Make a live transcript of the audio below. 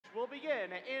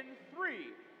begin in 3,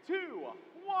 2,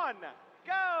 1,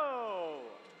 go!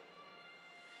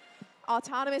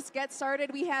 Autonomous gets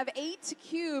started. We have 8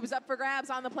 cubes up for grabs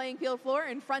on the playing field floor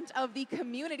in front of the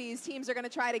communities. Teams are going to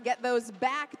try to get those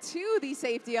back to the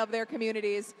safety of their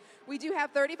communities. We do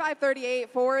have 35-38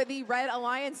 for the Red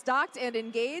Alliance docked and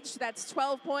engaged. That's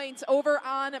 12 points over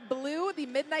on blue. The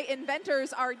Midnight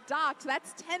Inventors are docked.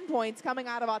 That's 10 points coming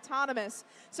out of Autonomous.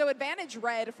 So advantage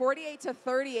Red,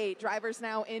 48-38. Drivers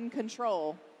now in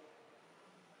control.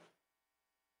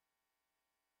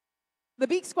 The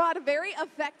Beak Squad, very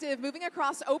effective, moving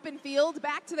across open field,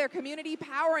 back to their community,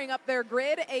 powering up their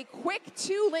grid. A quick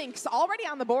 2 links already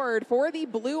on the board for the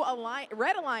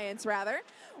Red Alliance, rather.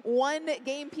 1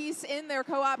 game piece in their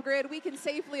co-op grid. We can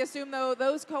safely assume, though,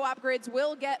 those co-op grids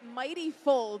will get mighty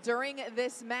full during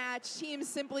this match. Teams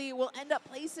simply will end up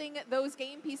placing those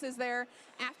game pieces there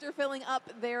after filling up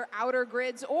their outer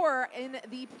grids or in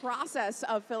the process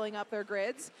of filling up their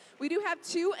grids. We do have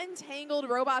 2 entangled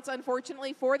robots,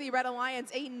 unfortunately, for the Red Alliance.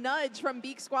 A nudge from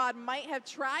Beak Squad might have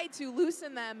tried to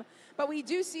loosen them, but we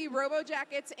do see Robo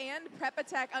Jackets and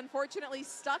Prepatech unfortunately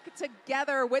stuck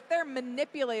together with their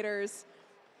manipulators.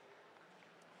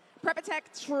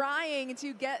 Prepatech trying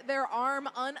to get their arm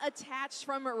unattached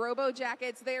from Robo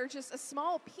Jackets. They are just a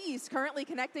small piece currently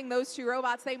connecting those 2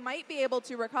 robots. They might be able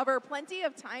to recover. Plenty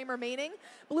of time remaining.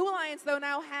 Blue Alliance, though,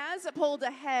 now has pulled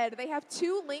ahead. They have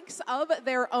 2 links of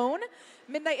their own.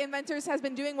 Midnight Inventors has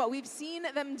been doing what we've seen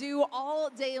them do all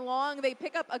day long. They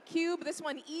pick up a cube. This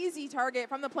one easy target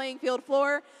from the playing field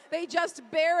floor. They just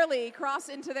barely cross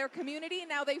into their community.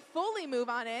 Now they fully move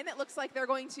on in. It looks like they're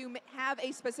going to have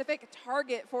a specific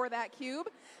target for that cube.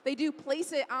 They do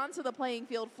place it onto the playing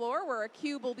field floor where a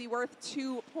cube will be worth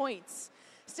 2 points.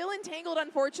 Still entangled,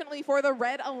 unfortunately, for the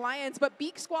Red Alliance, but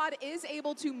Beak Squad is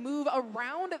able to move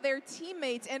around their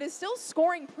teammates and is still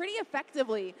scoring pretty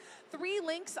effectively. 3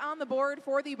 links on the board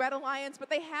for the Red Alliance, but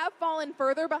they have fallen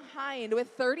further behind with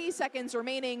 30 seconds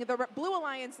remaining. The Blue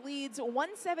Alliance leads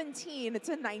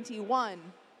 117-91.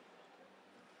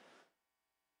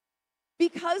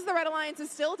 Because the Red Alliance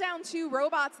is still down 2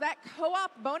 robots, that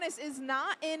co-op bonus is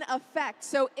not in effect.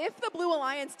 So if the Blue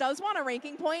Alliance does want a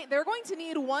ranking point, they're going to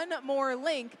need 1 more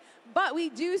link. But we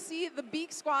do see the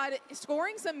Beak Squad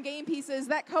scoring some game pieces.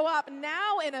 That co-op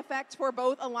now in effect for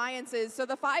both alliances. So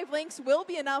the 5 links will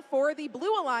be enough for the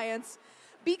Blue Alliance.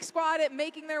 Beak Squad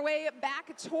making their way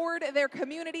back toward their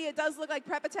community. It does look like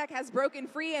Prepatech has broken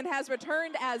free and has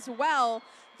returned as well.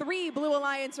 3 Blue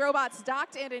Alliance robots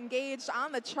docked and engaged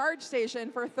on the charge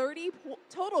station for 30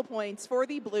 total points for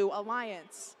the Blue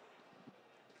Alliance.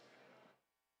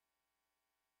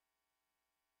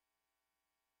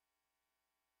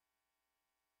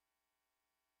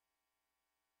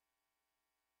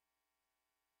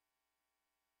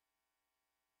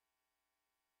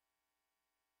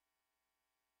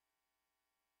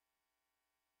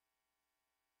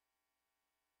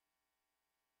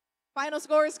 Final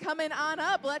scores coming on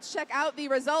up. Let's check out the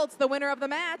results. The winner of the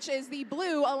match is the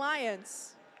Blue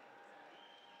Alliance.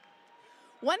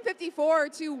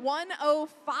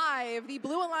 154-105. The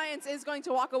Blue Alliance is going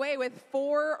to walk away with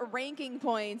 4 ranking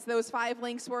points. Those 5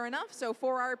 links were enough, so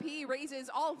 4RP raises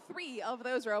all 3 of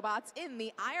those robots in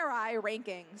the IRI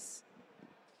rankings.